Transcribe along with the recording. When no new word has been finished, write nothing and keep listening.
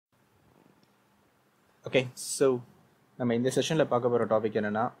Okay, so நம்ம இந்த செஷனில் பார்க்க போகிற டாபிக்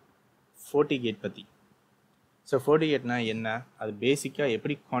என்னென்னா Fortigate பற்றி. ஸோ Fortigateனா என்ன, அது பேசிக்காக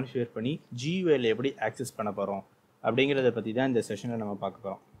எப்படி கான்ஃபிகர் பண்ணி GUIயில் எப்படி ஆக்சஸ் பண்ண போகிறோம் அப்படிங்கிறத பற்றி தான் இந்த செஷனில் நம்ம பார்க்க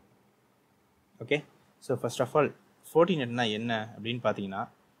போகிறோம். Okay, so first of all Fortinetனா என்ன அப்படின்னு பார்த்தீங்கன்னா,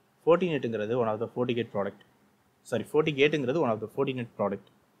 Fortinetங்கிறது one of the Fortigate product. Fortigateங்கிறது one of the Fortinet product.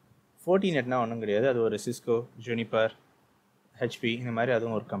 Fortinetனா ஒன்றும் கிடையாது, அது ஒரு சிஸ்கோ, ஜூனிப்பர், HP இந்த மாதிரி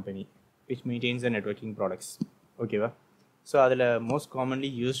அதுவும் ஒரு company which maintains the networking products. ஓகேவா? ஸோ அதில் மோஸ்ட் காமன்லி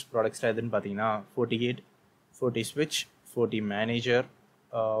யூஸ்ட் ப்ராடக்ட்ஸ்லாம் எதுன்னு பார்த்தீங்கன்னா Fortigate, FortiSwitch, FortiManager,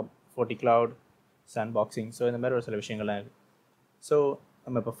 FortiCloud, Sandboxing. So இந்த மாதிரி ஒரு சில விஷயங்கள்லாம் இருக்குது. ஸோ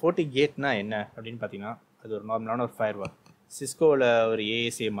நம்ம இப்போ Fortigateனா என்ன அப்படின்னு பார்த்தீங்கன்னா, அது ஒரு நார்மலான ஒரு ஃபயர்வால், சிஸ்கோவில் ஒரு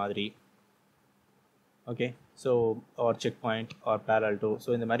ASA மாதிரி. Okay, so R check point R பேரல்டோ, so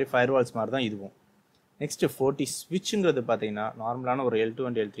இந்த மாதிரி ஃபயர்வால்ஸ் மாதிரி தான் இதுவும். நெக்ஸ்ட்டு FortiSwitchங்கிறது பார்த்தீங்கன்னா நார்மலான ஒரு L2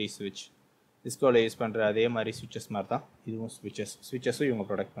 and L3 ஸ்விட்ச், சிஸ்கோவில் யூஸ் பண்ணுற அதே மாதிரி ஸ்விட்சஸ் மாதிரி தான் இதுவும் ஸ்விட்சஸும் இவங்க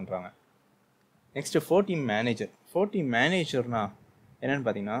ப்ரொடக்ட் பண்ணுறாங்க. நெக்ஸ்ட்டு FortiManagerனா என்னென்னு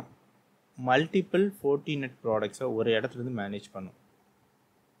பார்த்தீங்கன்னா, மல்டிபிள் Fortinet ப்ராடக்ட்ஸை ஒரு இடத்துலேருந்து மேனேஜ் பண்ணும்.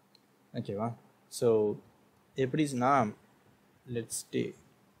 ஓகேவா? ஸோ எப்படின்னா, லெட்ஸ் டேக்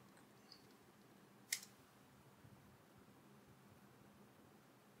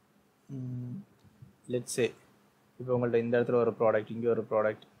லெட்ஸ் சே இப்போ உங்கள்கிட்ட இந்த இடத்துல ஒரு ப்ராடக்ட், இங்கே ஒரு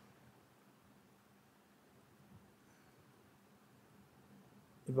ப்ராடக்ட்,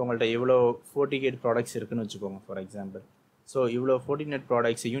 இப்போ உங்கள்கிட்ட இவ்வளோ Fortigate ப்ராடக்ட்ஸ் இருக்குதுன்னு வச்சுக்கோங்க ஃபார் எக்ஸாம்பிள். ஸோ இவ்வளோ Fortinet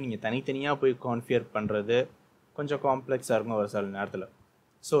ப்ராடக்ட்ஸையும் நீங்கள் தனித்தனியாக போய் கான்ஃபிகர் பண்ணுறது கொஞ்சம் காம்ப்ளெக்ஸாக இருக்கும் ஒரு சில நேரத்தில்.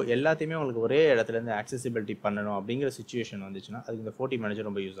 ஸோ எல்லாத்தையுமே உங்களுக்கு ஒரே இடத்துலேருந்து ஆக்சசிபிலிட்டி பண்ணணும் அப்படிங்கிற சுச்சுவேஷன் வந்துச்சுன்னா அதுக்கு இந்த FortiManager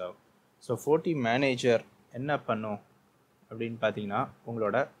ரொம்ப யூஸ் ஆகும். ஸோ FortiManager என்ன பண்ணும் அப்படின்னு பார்த்தீங்கன்னா,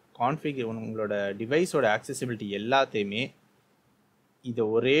 உங்களோட டிவைஸோட ஆக்சசிபிலிட்டி எல்லாத்தையுமே இந்த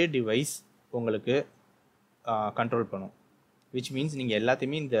ஒரே டிவைஸ் உங்களுக்கு கண்ட்ரோல் பண்ணும். விச் மீன்ஸ் நீங்கள்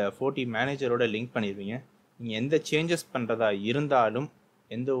எல்லாத்தையுமே இந்த FortiManagerோட லிங்க் பண்ணிடுவீங்க. நீங்கள் எந்த சேஞ்சஸ் பண்ணுறதா இருந்தாலும்,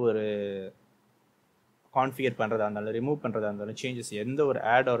 எந்த ஒரு கான்ஃபிகர் பண்ணுறதா இருந்தாலும், ரிமூவ் பண்ணுறதா இருந்தாலும், சேஞ்சஸ் எந்த ஒரு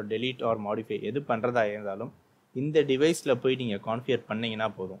add R delete R modify எது பண்ணுறதா இருந்தாலும் இந்த டிவைஸில் போய் நீங்கள் கான்ஃபிகர் பண்ணிங்கன்னா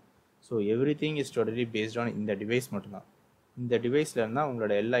போதும். So every thing is totally based on இந்த டிவைஸ் மட்டும்தான். இந்த டிவைஸில் இருந்தால்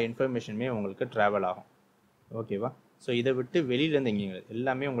உங்களோட எல்லா இன்ஃபர்மேஷனுமே உங்களுக்கு ட்ராவல் ஆகும். ஓகேவா? ஸோ இதை விட்டு வெளியிலேருந்து எங்கேயும்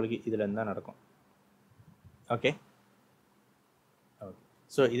எல்லாமே உங்களுக்கு இதில் தான் நடக்கும். ஓகே,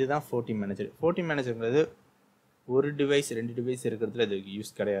 ஸோ இதுதான் FortiManagerங்கிறது ஒரு டிவைஸ் 2 டிவைஸ் இருக்கிறதுல இது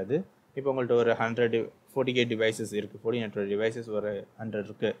யூஸ் கிடையாது. இப்போ உங்கள்கிட்ட ஒரு 100 Fortigate டிவைசஸ் இருக்குது, Fortinet டிவைசஸ் ஒரு 100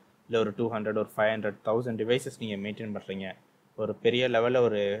 இருக்குது, இல்லை ஒரு 200 ஒரு 500 1000 டிவைசஸ் நீங்கள் மெயின்டைன் பண்ணுறீங்க, ஒரு பெரிய லெவலில்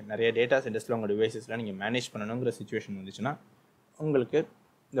ஒரு நிறைய டேட்டா சென்டர்ஸில் உங்கள் டிவைசஸ்லாம் நீங்கள் மேனேஜ் பண்ணணுங்கிற சுச்சுவேஷன் வந்துச்சுன்னா உங்களுக்கு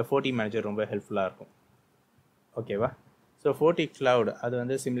இந்த FortiManager ரொம்ப ஹெல்ப்ஃபுல்லாக இருக்கும். ஓகேவா? ஸோ FortiCloud அது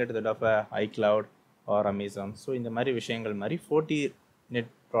வந்து similar to that of iCloud R Amazon. So இந்த மாதிரி விஷயங்கள் மாதிரி Fortinet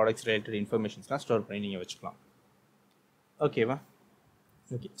ப்ராடக்ட்ஸ் ரிலேட்டட் இன்ஃபர்மேஷன்ஸ்லாம் ஸ்டோர் பண்ணி நீங்கள் வச்சுக்கலாம். ஓகேவா?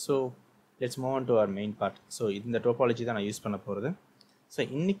 Okay, so let's move on to our main part. So இந்த டோபாலஜி தான் நான் யூஸ் பண்ண போகிறது. ஸோ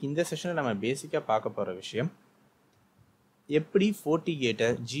இன்றைக்கி இந்த செஷனில் நம்ம பேசிக்காக பார்க்க போகிற விஷயம் எப்படி Fortigate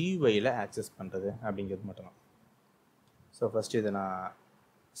GUIயில் ஆக்சஸ் பண்ணுறது அப்படிங்கிறது மட்டும்தான். ஸோ ஃபஸ்ட்டு இதை நான்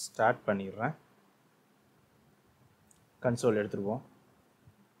ஸ்டார்ட் பண்ணிடுறேன். கன்சோல் எடுத்துருவோம்.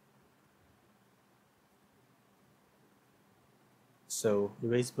 ஸோ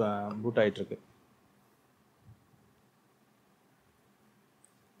டிவைஸ் பூட் ஆகிட்டுருக்கு.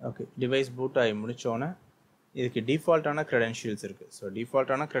 ஓகே, டிவைஸ் பூட் ஆகி முடித்தோன்னே இதுக்கு டிஃபால்ட்டான க்ரெடென்ஷியல்ஸ் இருக்குது. ஸோ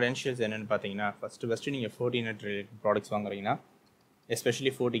டிஃபால்ட்டான க்ரெடென்ஷியல்ஸ் என்னென்னு பார்த்தீங்கன்னா, ஃபஸ்ட்டு நீங்கள் Fortinet ரிலேட்டட் ப்ராடக்ட்ஸ் வாங்குறீங்கன்னா,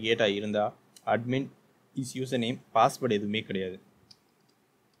 எஸ்பெஷலி Fortigate இருந்தால் admin is user name, password எதுவுமே கிடையாது.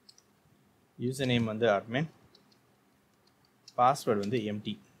 யூசர் நேம் வந்து அட்மின், பாஸ்வேர்டு வந்து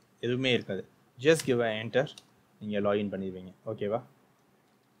எம்டி, எதுவுமே இருக்காது. ஜஸ்ட் கிவ் அ என்டர், நீங்கள் லாகின் பண்ணிடுவீங்க. ஓகேவா?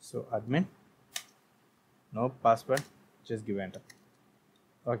 So admin, no password, just give enter.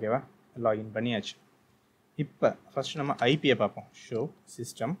 ஓகேவா? லாகின் பண்ணியாச்சு. இப்போ ஃபஸ்ட்டு நம்ம ஐபியை பார்ப்போம். ஷோ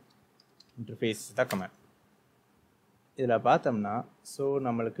சிஸ்டம் இன்டர்ஃபேஸ் தான் கமெண்ட். இதில் பார்த்தோம்னா ஸோ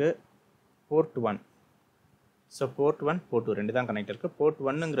நம்மளுக்கு போர்ட் 1, ஸோ போர்ட் 1 போர்ட் 2 ரெண்டு தான் கனெக்ட் இருக்குது. Board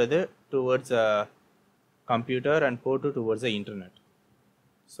 1ங்கிறது towards computer and board 2 towards internet.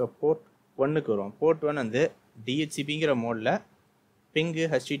 So board 1க்கு வரும். போர்ட் 1 வந்து DHCPங்கிற மோடில் பிங்கு,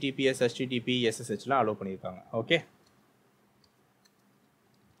 HTTPS, HTTP, SSHலாம் அலோவ் பண்ணியிருக்காங்க. Okay,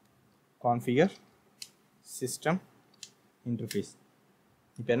 configure system interface.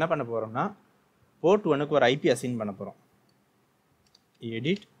 இப்போ என்ன பண்ண போகிறோம்னா, போர்ட் 1க்கு ஒரு ஐபி அசைன் பண்ண போகிறோம்.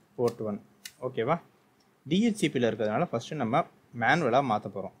 Edit board 1. ஓகேவா? DHCPயில் இருக்கிறதுனால ஃபஸ்ட்டு நம்ம மேனுவலாக மாற்ற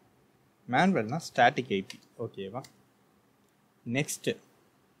போகிறோம். மேனுவல்னா static IP. ஓகேவா? நெக்ஸ்ட்டு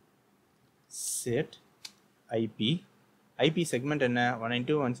set ஐபி செக்மெண்ட் என்ன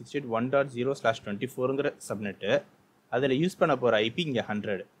 192.168.1.0/24ங்கிற சப்நெட்டு. அதில் யூஸ் பண்ண போகிற ஐபி இங்கே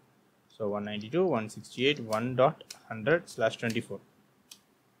 100. ஸோ 192.168.1.100/24.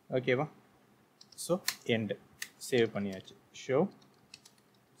 ஓகேவா? ஸோ எண்டு சேவ் பண்ணியாச்சு. Show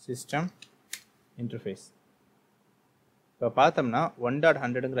system interface. இப்போ பார்த்தோம்னா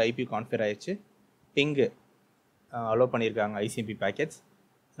 1.100ங்கிற ஐபி கான்ஃபிகர் ஆயிடுச்சு. பிங்கு அலோவ் பண்ணியிருக்காங்க ஐசிஎம்பி பேக்கெட்ஸ்.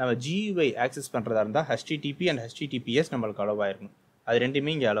 நம்ம GUI ஆக்சஸ் பண்ணுறதா இருந்தால் HTTP அண்ட் HTTPS நம்மளுக்கு அலோவ் ஆயிருக்கணும். அது ரெண்டுமே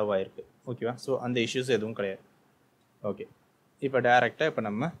இங்கே அலோவ் ஆயிருக்கு. ஓகேவா? ஸோ அந்த இஷ்யூஸ் எதுவும் கிடையாது. ஓகே, இப்போ டைரெக்டாக இப்போ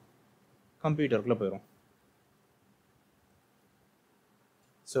நம்ம கம்ப்யூட்டருக்குள்ளே போயிடும்.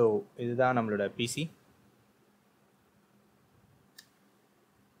 ஸோ இதுதான் நம்மளோட பிசி.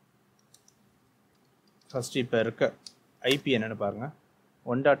 ஃபஸ்ட்டு இப்போ இருக்க ஐபி என்னென்னு பாருங்கள்.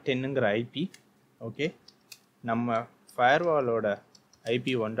 1.10ங்கிற ஐபி. ஓகே, நம்ம ஃபயர்வாலோட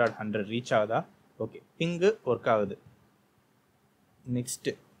ஐபி 1.100 ரீச் ஆகுதா? ஓகே, பிங்கு ஒர்க் ஆகுது.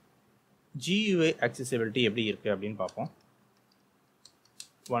 நெக்ஸ்ட்டு GUI accessibility எப்படி இருக்குது அப்படின்னு பார்ப்போம்.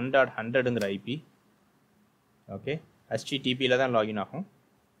 1.100ங்கிற ஐபி. ஓகே, HTTPயில் தான் லாகின் ஆகும்.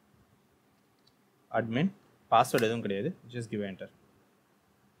 அட்மின் பாஸ்வேர்டு எதுவும் கிடையாது. Just give enter.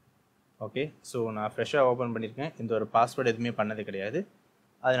 Okay, so நான் ஃப்ரெஷ்ஷாக ஓப்பன் பண்ணியிருக்கேன். இந்த ஒரு பாஸ்வேர்டு எதுவுமே பண்ணது கிடையாது.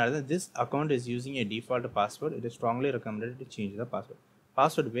 அதனால தான் this account is using A default password. It is strongly recommended to change the password.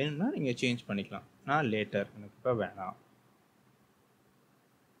 Password வேணும்னா நீங்கள் சேஞ்ச் பண்ணிக்கலாம். நான் லேட்டர், எனக்கு இப்போ வேணாம்.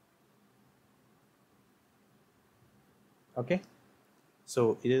 ஓகே, ஸோ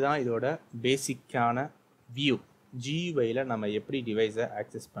இதுதான் இதோட பேசிக்கான வியூ. GUIயில் நம்ம எப்படி டிவைஸை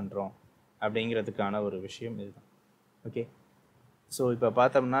ஆக்சஸ் பண்ணுறோம் அப்படிங்கிறதுக்கான ஒரு விஷயம் இதுதான். ஓகே, ஸோ இப்போ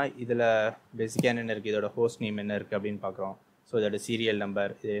பார்த்தோம்னா இதில் பேசிக்காக என்னென்ன இருக்குது, இதோட ஹோஸ்ட் நேம் என்ன இருக்குது அப்படின்னு பார்க்குறோம். ஸோ இதோட சீரியல்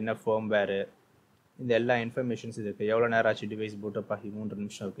நம்பர், இது என்ன ஃபர்ம்வேரு, இந்த எல்லா இன்ஃபர்மேஷன்ஸ் இருக்குது. எவ்வளோ நேரம் ஆச்சு டிவைஸ் பூட்டப் ஆகி? 3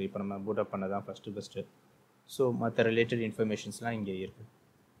 நிமிஷம் இருக்குது. இப்போ நம்ம பூட்டப் பண்ண தான் ஃபஸ்ட்டு. ஸோ மற்ற ரிலேட்டட் இன்ஃபர்மேஷன்ஸ்லாம் இங்கே இருக்குது.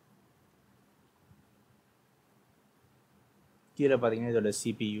 கீழே பார்த்தீங்கன்னா இதோட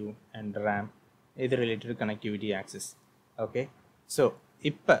CPU அண்ட் RAM, இது related connectivity access. Okay, so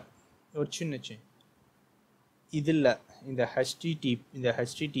இப்போ ஒரு சின்ன இதில் இந்த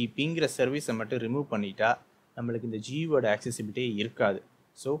HTTPங்கிற சர்வீஸை மட்டும் ரிமூவ் பண்ணிட்டா நம்மளுக்கு இந்த GUIயோட ஆக்சசிபிலிட்டியே இருக்காது.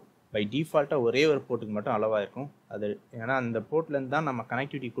 ஸோ பை டிஃபால்ட்டாக ஒரே ஒரு போர்ட்டுக்கு மட்டும் அளவாக இருக்கும். அது ஏன்னா அந்த போர்ட்லேருந்து தான் நம்ம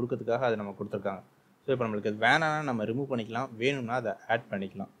கனெக்டிவிட்டி கொடுக்கறதுக்காக அதை நம்ம கொடுத்துருக்காங்க. ஸோ இப்போ நம்மளுக்கு அது வேணாம்னா நம்ம ரிமூவ் பண்ணிக்கலாம், வேணும்னா அதை ஆட்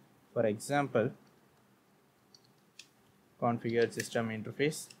பண்ணிக்கலாம். For example, configure system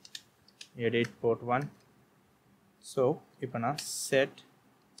interface, edit port 1. So இப்போ நான் set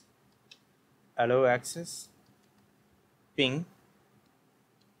allow access ping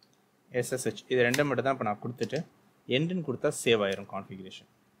SSH இது ரெண்டும் மட்டும் தான் இப்போ நான் கொடுத்துட்டு எண்டுன்னு கொடுத்தா சேவ் ஆயிரும்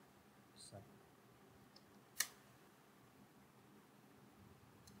கான்ஃபிகரேஷன்.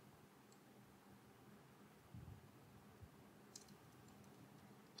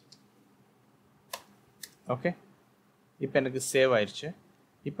 ஓகே, இப்போ எனக்கு சேவ் ஆயிடுச்சு.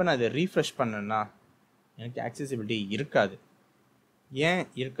 இப்போ நான் இதை ரீஃப்ரெஷ் பண்ணேன்னா எனக்கு ஆக்சசிபிலிட்டி இருக்காது. ஏன்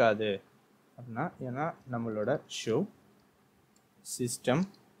இருக்காது அப்படின்னா, ஏன்னா நம்மளோட ஷோ சிஸ்டம்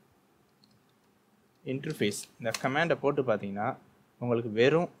இன்டர்ஃபேஸ் இந்த கமாண்டை போட்டு பார்த்தீங்கன்னா உங்களுக்கு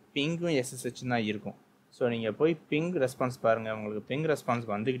வெறும் பிங்கும் SSH தான் இருக்கும். ஸோ நீங்கள் போய் பிங் ரெஸ்பான்ஸ் பாருங்கள், உங்களுக்கு பிங் ரெஸ்பான்ஸ்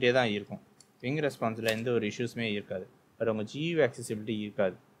வந்துக்கிட்டே தான் இருக்கும். பிங் ரெஸ்பான்ஸில் எந்த ஒரு இஷ்யூஸுமே இருக்காது. பட் உங்கள் GUI ஆக்சசிபிலிட்டி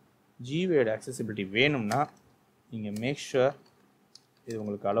இருக்காது. GUIயோட ஆக்சசிபிலிட்டி வேணும்னா நீங்கள் மேக் ஷுர் இது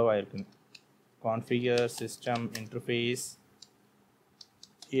உங்களுக்கு allow ஆகிருக்குன்னு. Configure system interface,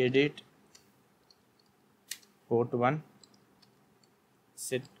 edit port 1,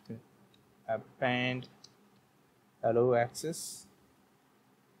 set append allow access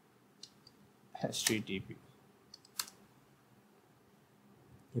HTTP.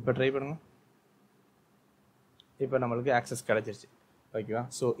 இப்போ ட்ரை பண்ணுங்க. இப்போ நம்மளுக்கு ஆக்சஸ் கிடச்சிருச்சு. ஓகேவா?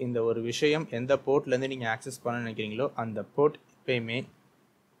 ஸோ இந்த ஒரு விஷயம் எந்த போர்ட்லேருந்து நீங்கள் ஆக்சஸ் பண்ண நினைக்கிறீங்களோ அந்த போர்ட் எப்பயுமே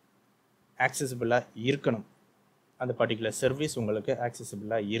ஆக்சசிபிளாக இருக்கணும். அந்த பர்டிகுலர் சர்வீஸ் உங்களுக்கு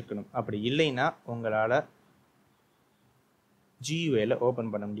ஆக்சசிபிளாக இருக்கணும். அப்படி இல்லைன்னா உங்களால் GUIயில்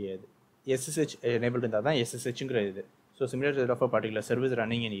ஓப்பன் பண்ண முடியாது. SSH எனேபிள் இருந்தால் தான் SSHங்கிற இது. So similar of a particular service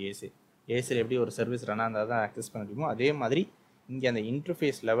running in ஏசியில் எப்படி ஒரு சர்வீஸ் ரன் இருந்தால் தான் ஆக்சஸ் பண்ண முடியுமோ அதே மாதிரி இங்கே அந்த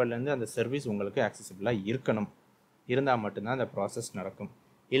இன்டர்ஃபேஸ் லெவல்லேருந்து அந்த சர்வீஸ் உங்களுக்கு ஆக்சசிபிளாக இருக்கணும். இருந்தால் மட்டும்தான் அந்த ப்ராசஸ் நடக்கும்.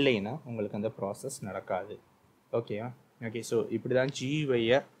 இல்லைன்னா உங்களுக்கு அந்த ப்ராசஸ் நடக்காது. ஓகேவா? ஓகே, ஸோ இப்படி தான்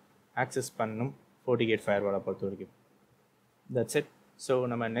GUIயை ஆக்சஸ் பண்ணணும் FortiGate ஃபயர்வாலை பொறுத்த வரைக்கும். That's it. ஸோ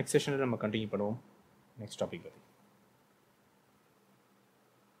நம்ம நெக்ஸ்ட் செஷனில் நம்ம கண்டினியூ பண்ணுவோம் நெக்ஸ்ட் டாபிக் பற்றி.